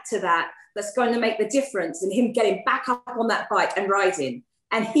react to that that's going to make the difference in him getting back up on that bike and riding.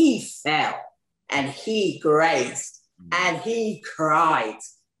 And he fell and he grazed and he cried.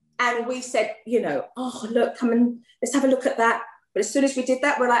 And we said, you know, oh, look, come and let's have a look at that. But as soon as we did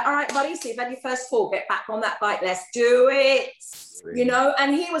that, we're like, all right, buddy, so you've had your first fall, get back on that bike, let's do it. You know,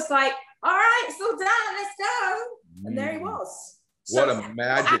 and he was like, all right, it's all done, let's go. And there he was. What a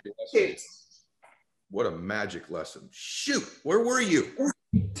magic lesson. What a magic lesson. Shoot, where were you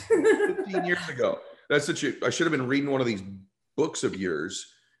 15 years ago? That's such a, I should have been reading one of these books of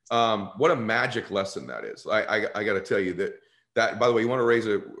yours. What a magic lesson that is. I got to tell you that, by the way, you want to raise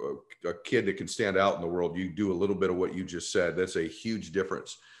a kid that can stand out in the world, you do a little bit of what you just said. That's a huge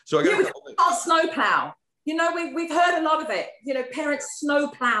difference. So I got snowplow. You know, we've heard a lot of it. You know, parents snow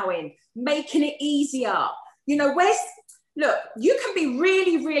plowing, making it easier. You know, look, you can be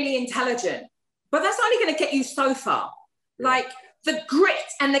really, really intelligent, but that's only going to get you so far. Like the grit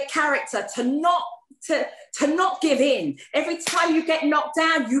and the character to not give in. Every time you get knocked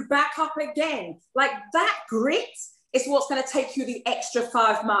down, you back up again. Like that grit is what's going to take you the extra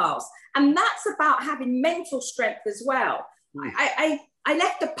 5 miles. And that's about having mental strength as well. I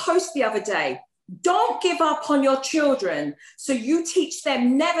left a post the other day. Don't give up on your children, so you teach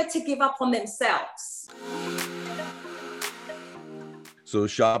them never to give up on themselves. So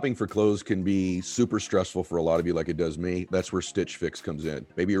shopping for clothes can be super stressful for a lot of you, like it does me. That's where Stitch Fix comes in.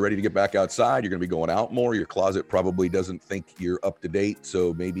 Maybe you're ready to get back outside. You're going to be going out more. Your closet probably doesn't think you're up to date.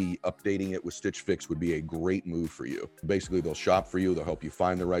 So maybe updating it with Stitch Fix would be a great move for you. Basically, they'll shop for you. They'll help you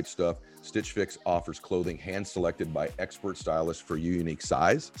find the right stuff. Stitch Fix offers clothing hand-selected by expert stylists for your unique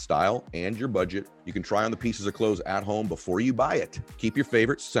size, style, and your budget. You can try on the pieces of clothes at home before you buy it. Keep your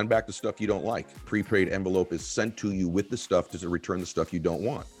favorites, send back the stuff you don't like. Prepaid envelope is sent to you with the stuff to return the stuff you don't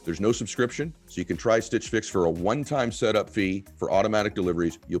want. There's no subscription, so you can try Stitch Fix for a one-time setup fee. For automatic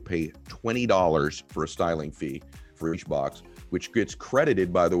deliveries, you'll pay $20 for a styling fee for each box, which gets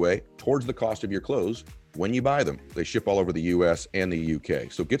credited, by the way, towards the cost of your clothes when you buy them. They ship all over the US and the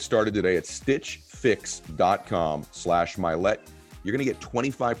UK. So get started today at stitchfix.com/Mylett. You're going to get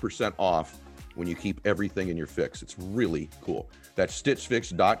 25% off when you keep everything in your fix. It's really cool. That's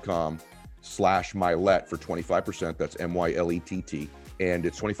stitchfix.com/Mylett for 25%. That's MYLETT. And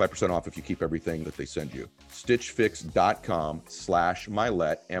it's 25% off if you keep everything that they send you.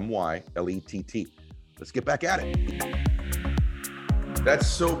 stitchfix.com/Mylett, MYLETT. Let's get back at it. That's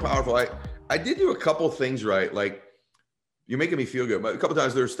so powerful. I did do a couple things right. Like, you're making me feel good. But a couple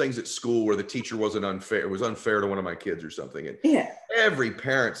times there's things at school where the teacher wasn't unfair. It was unfair to one of my kids or something. And every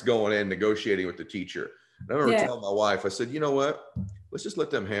parent's going in negotiating with the teacher. And I remember telling my wife, I said, you know what? Let's just let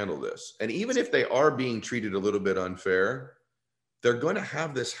them handle this. And even if they are being treated a little bit unfair, they're going to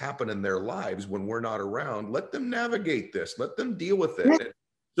have this happen in their lives when we're not around. Let them navigate this. Let them deal with it. And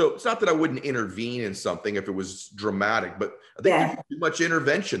so it's not that I wouldn't intervene in something if it was dramatic, but I think there's too much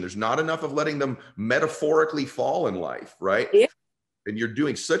intervention. There's not enough of letting them metaphorically fall in life, right? Yeah. And you're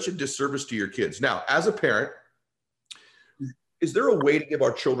doing such a disservice to your kids. Now, as a parent, is there a way to give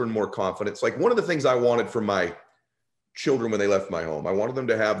our children more confidence? Like, one of the things I wanted from my children when they left my home, I wanted them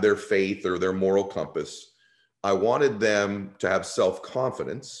to have their faith or their moral compass. I wanted them to have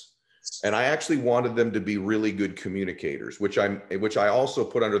self-confidence. And I actually wanted them to be really good communicators, which I also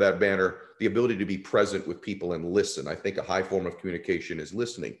put under that banner, the ability to be present with people and listen. I think a high form of communication is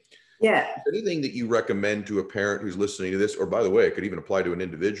listening. Yeah. Anything that you recommend to a parent who's listening to this, or by the way, it could even apply to an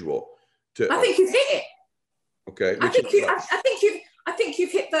individual. I think you've hit it. Okay. I think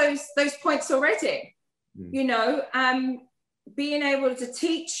you've hit those points already. You know, being able to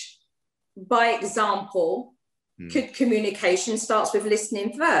teach by example. Good communication starts with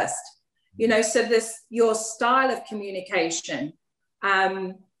listening first. You know, so your style of communication,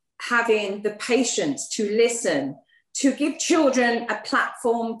 having the patience to listen, to give children a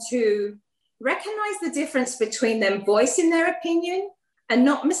platform to recognize the difference between them voicing their opinion and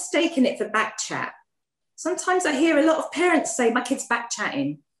not mistaking it for back chat. Sometimes I hear a lot of parents say, my kid's back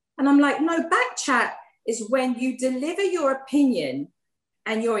chatting. And I'm like, no, back chat is when you deliver your opinion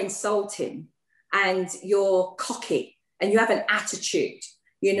and you're insulting and you're cocky and you have an attitude,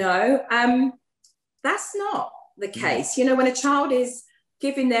 you know. That's not the case. You know, when a child is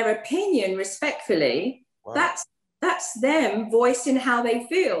giving their opinion respectfully, that's them voicing how they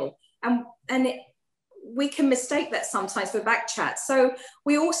feel. We can mistake that sometimes for back chat. So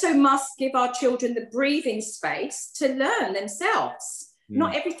we also must give our children the breathing space to learn themselves.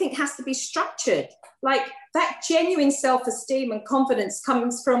 Not everything has to be structured. Like, that genuine self-esteem and confidence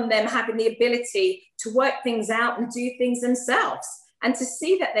comes from them having the ability to work things out and do things themselves, and to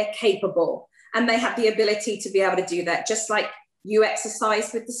see that they're capable and they have the ability to be able to do that, just like you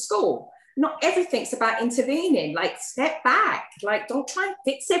exercise with the school. Not everything's about intervening. Like, step back. Like, don't try and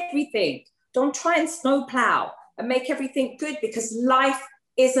fix everything. Don't try and snowplow and make everything good, because life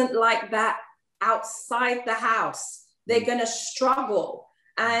isn't like that outside the house. They're going to struggle.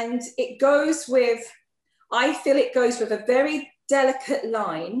 And it goes with, I feel it goes with a very delicate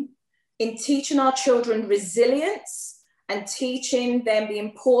line in teaching our children resilience and teaching them the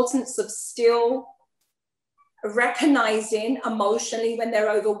importance of still recognizing emotionally when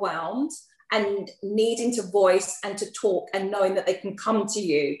they're overwhelmed and needing to voice and to talk, and knowing that they can come to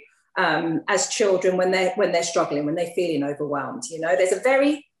you as children when they're struggling, when they're feeling overwhelmed. You know, there's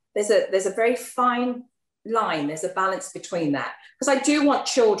a very fine line. There's a balance between that, because I do want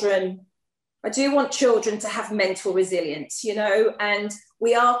children to have mental resilience, you know. And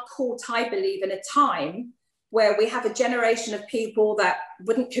we are caught, I believe, in a time where we have a generation of people that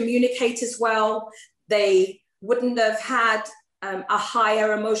wouldn't communicate as well. They wouldn't have had a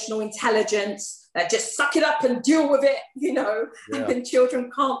higher emotional intelligence, just suck it up and deal with it, you know. And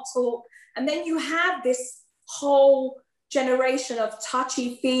children can't talk. And then you have this whole generation of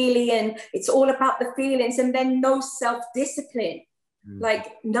touchy-feely, and it's all about the feelings, and then no self-discipline, like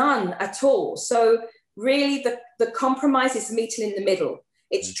none at all. So really the compromise is meeting in the middle.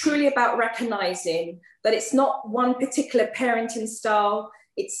 It's truly about recognizing that it's not one particular parenting style.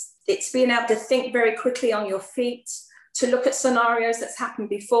 It's being able to think very quickly on your feet, to look at scenarios that's happened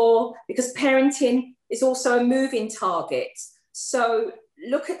before, because parenting is also a moving target. So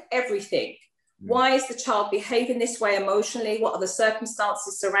look at everything. Why is the child behaving this way emotionally? What are the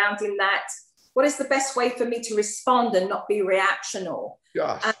circumstances surrounding that? What is the best way for me to respond and not be reactional?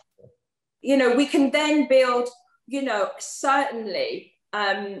 Gosh. And, you know, we can then build, you know, certainly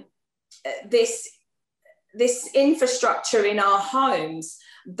this infrastructure in our homes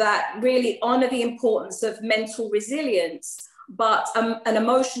that really honor the importance of mental resilience, but an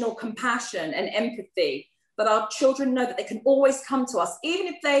emotional compassion and empathy, that our children know that they can always come to us, even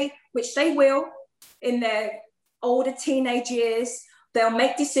if they, which they will in their older teenage years, they'll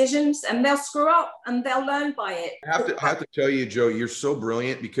make decisions and they'll screw up and they'll learn by it. I have to tell you, Joe, you're so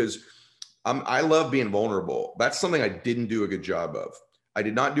brilliant, because I love being vulnerable. That's something I didn't do a good job of. I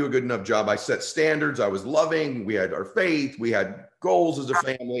did not do a good enough job. I set standards. I was loving. We had our faith. We had goals as a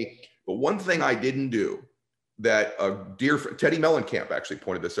family. But one thing I didn't do, that a dear friend, Teddy Mellencamp actually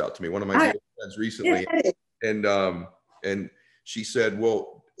pointed this out to me, one of my dear friends recently. And she said,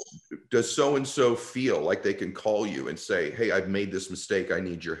 well, does so-and-so feel like they can call you and say, hey, I've made this mistake, I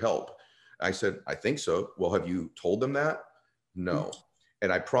need your help? I said, I think so. Well, have you told them that? No.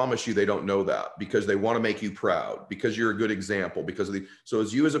 And I promise you, they don't know that, because they want to make you proud, because you're a good example, because of so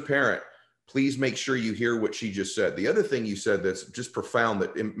as you as a parent, please make sure you hear what she just said. The other thing you said that's just profound,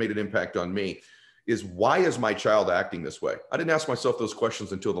 that made an impact on me, is, why is my child acting this way? I didn't ask myself those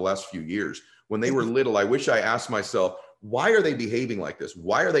questions until the last few years. When they were little, I wish I asked myself, why are they behaving like this?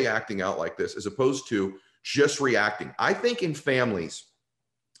 Why are they acting out like this? As opposed to just reacting. I think in families,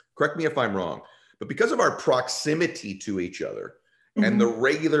 correct me if I'm wrong, but because of our proximity to each other and the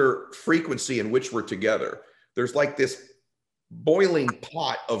regular frequency in which we're together, there's like this boiling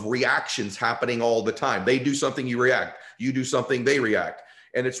pot of reactions happening all the time. They do something, you react. You do something, they react.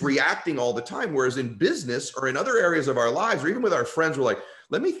 And it's reacting all the time. Whereas in business or in other areas of our lives, or even with our friends, we're like,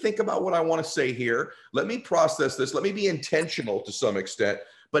 let me think about what I want to say here. Let me process this. Let me be intentional to some extent.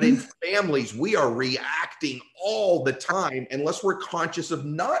 But in families, we are reacting all the time, unless we're conscious of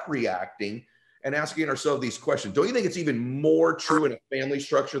not reacting and asking ourselves these questions. Don't you think it's even more true in a family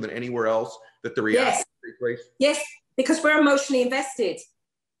structure than anywhere else, that the reaction takes place? Yes, because we're emotionally invested,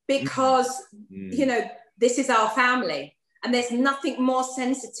 because, you know, this is our family. And there's nothing more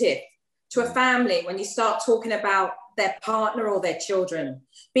sensitive to a family when you start talking about their partner or their children,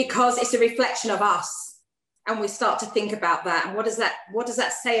 because it's a reflection of us. And we start to think about that. And what does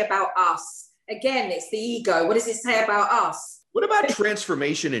that say about us? Again, it's the ego. What does it say about us? What about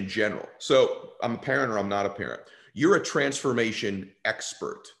transformation in general? So I'm a parent or I'm not a parent. You're a transformation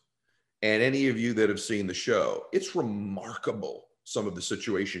expert. And any of you that have seen the show, it's remarkable, some of the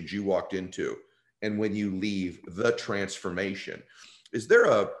situations you walked into. And when you leave, the transformation. Is there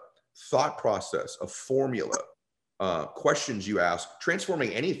a thought process, a formula, questions you ask,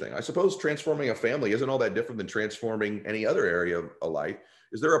 transforming anything? I suppose transforming a family isn't all that different than transforming any other area of a life.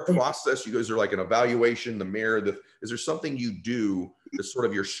 Is there a process? You guys are like an evaluation, the mirror, is there something you do that's sort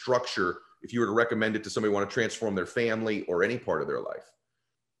of your structure, if you were to recommend it to somebody who want to transform their family or any part of their life?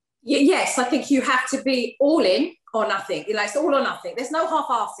 Yes, I think you have to be all in or nothing. Like, it's all or nothing. There's no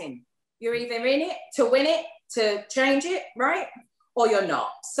half-assing. You're either in it to win it, to change it, right? Or you're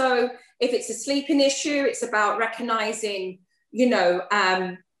not. So if it's a sleeping issue, it's about recognizing, you know,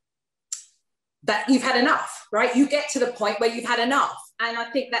 that you've had enough, right? You get to the point where you've had enough. And I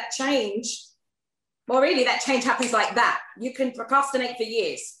think that change, well, really that change happens like that. You can procrastinate for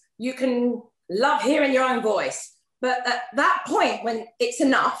years. You can love hearing your own voice. But at that point when it's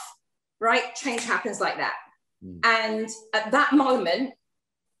enough, right? Change happens like that. And at that moment,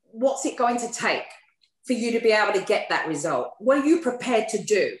 what's it going to take for you to be able to get that result? What are you prepared to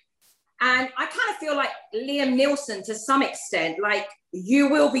do? And I kind of feel like Liam Neeson to some extent, like, you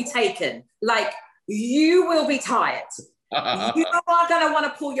will be taken, like you will be tired. You are going to want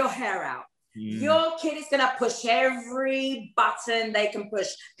to pull your hair out. Your kid is going to push every button they can push,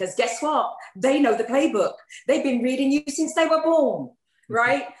 because guess what? They know the playbook. They've been reading you since they were born,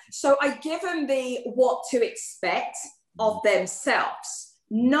 right? So I give them the what to expect of themselves,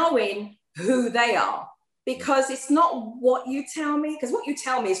 knowing who they are, because it's not what you tell me, because what you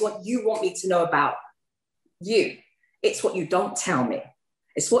tell me is what you want me to know about you. It's what you don't tell me.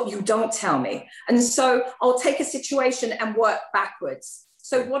 It's what you don't tell me. And so I'll take a situation and work backwards.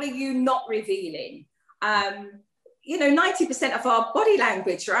 So what are you not revealing? You know, 90% of our body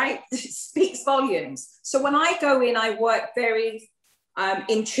language, right, speaks volumes. So when I go in, I work very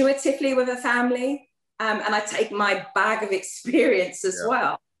intuitively with a family, and I take my bag of experience as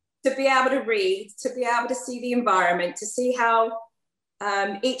well to be able to read, to be able to see the environment, to see how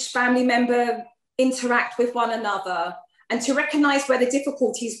each family member interact with one another, and to recognize where the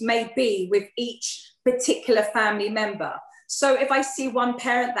difficulties may be with each particular family member. So if I see one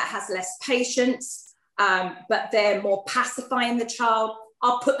parent that has less patience, but they're more pacifying the child,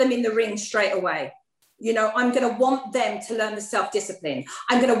 I'll put them in the ring straight away. You know, I'm going to want them to learn the self-discipline.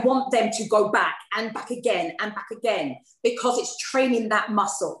 I'm going to want them to go back and back again and back again, because it's training that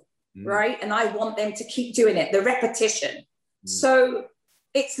muscle, right? And I want them to keep doing it, the repetition. So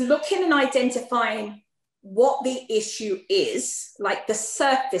it's looking and identifying what the issue is, like the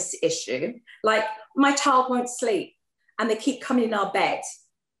surface issue, like my child won't sleep and they keep coming in our bed.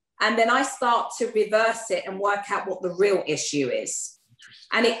 And then I start to reverse it and work out what the real issue is.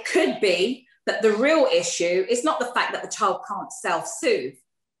 And it could be that the real issue is not the fact that the child can't self-soothe.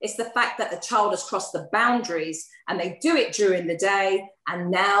 It's the fact that the child has crossed the boundaries and they do it during the day,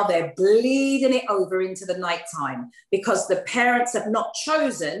 and now they're bleeding it over into the nighttime because the parents have not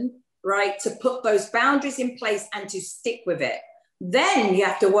chosen, right, to put those boundaries in place and to stick with it. Then you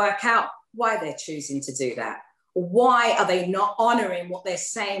have to work out why they're choosing to do that. Why are they not honoring what they're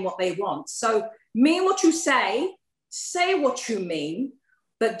saying, what they want? So mean what you say what you mean,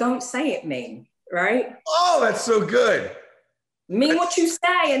 but don't say it mean, right? Oh, that's so good. Mean what you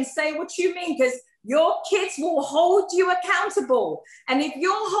say and say what you mean, because your kids will hold you accountable. And if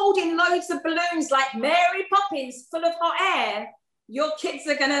you're holding loads of balloons like Mary Poppins full of hot air, your kids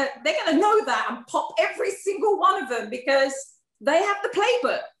are they're gonna know that and pop every single one of them because they have the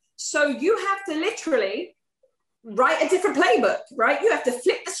playbook. So you have to literally write a different playbook, right? You have to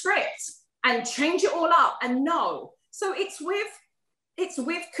flip the script and change it all up and know. So it's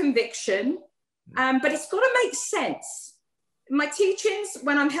with conviction, but it's got to make sense. My teachings,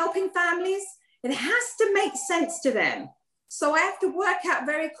 when I'm helping families, it has to make sense to them. So I have to work out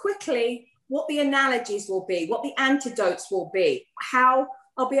very quickly what the analogies will be, what the antidotes will be, how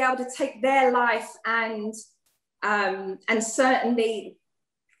I'll be able to take their life and certainly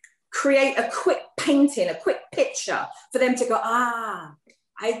create a quick painting, a quick picture for them to go,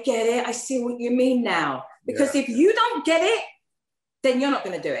 I get it. I see what you mean now. Because if you don't get it, then you're not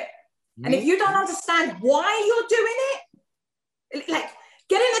going to do it. And if you don't understand why you're doing it, like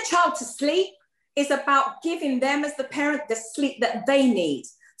getting a child to sleep is about giving them as the parent the sleep that they need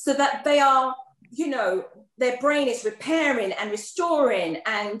so that they are, you know, their brain is repairing and restoring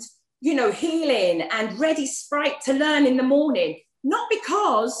and, you know, healing and ready sprite to learn in the morning. Not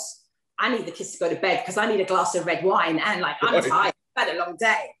because I need the kids to go to bed because I need a glass of red wine and like I'm tired, I've had a long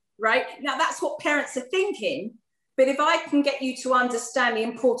day, right? Now that's what parents are thinking. But if I can get you to understand the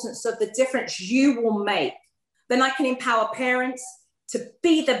importance of the difference you will make, then I can empower parents to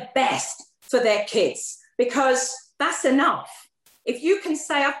be the best for their kids, because that's enough. If you can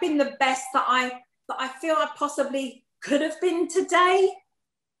say, I've been the best that I feel I possibly could have been today,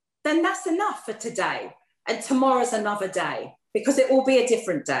 then that's enough for today. And tomorrow's another day, because it will be a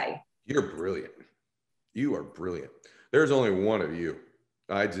different day. You're brilliant. You are brilliant. There's only one of you.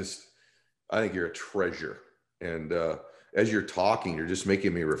 I think you're a treasure. And as you're talking, you're just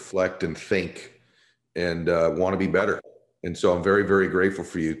making me reflect and think and want to be better. And so I'm very, very grateful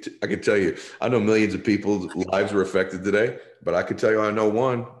for you. I can tell you, I know millions of people's lives were affected today, but I can tell you I know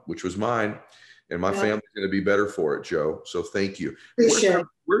one, which was mine. And my family's going to be better for it, Joe. So thank you.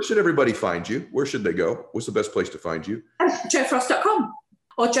 Where should everybody find you? Where should they go? What's the best place to find you? JoeFrost.com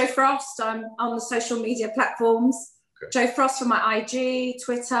or Joe Frost. I'm on the social media platforms. Okay. Joe Frost for my IG,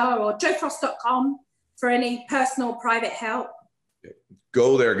 Twitter, or JoeFrost.com for any personal private help.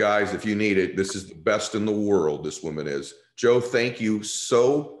 Go there, guys, if you need it. This is the best in the world, this woman is. Joe, thank you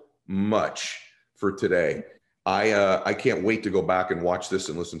so much for today. I can't wait to go back and watch this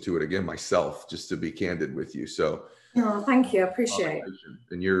and listen to it again myself, just to be candid with you. So thank you. I appreciate it.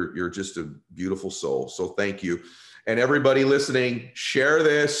 And you're just a beautiful soul. So thank you. And everybody listening, share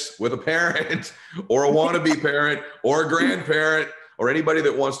this with a parent or a wannabe parent or a grandparent or anybody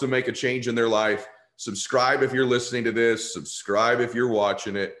that wants to make a change in their life. Subscribe if you're listening to this. Subscribe if you're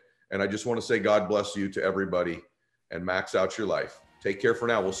watching it. And I just want to say God bless you to everybody and max out your life. Take care for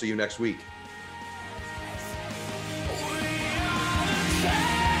now. We'll see you next week.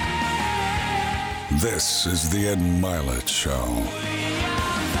 This is the Ed Milet Show.